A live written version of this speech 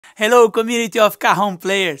Hello community of Cajon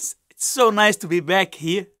players, it's so nice to be back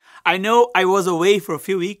here. I know I was away for a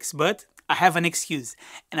few weeks, but I have an excuse,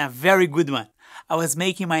 and a very good one. I was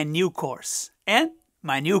making my new course, and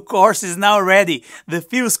my new course is now ready, the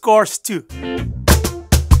Fuse course 2.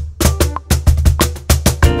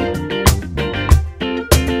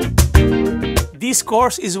 This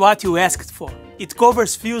course is what you asked for. It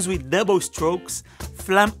covers fills with double strokes,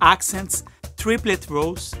 flam accents, triplet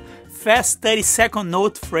rolls, fast 30-second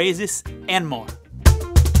note phrases, and more.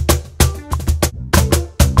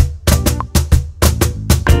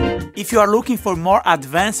 If you are looking for more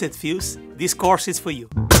advanced fills, this course is for you.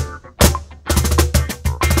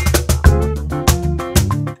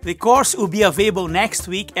 The course will be available next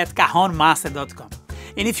week at cajonmaster.com.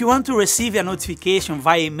 And if you want to receive a notification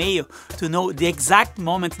via email to know the exact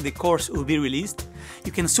moment the course will be released,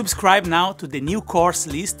 you can subscribe now to the new course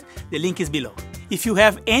list, the link is below. If you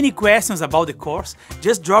have any questions about the course,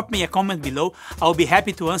 just drop me a comment below, I'll be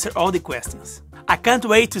happy to answer all the questions. I can't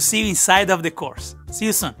wait to see you inside of the course. See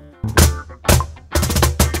you soon!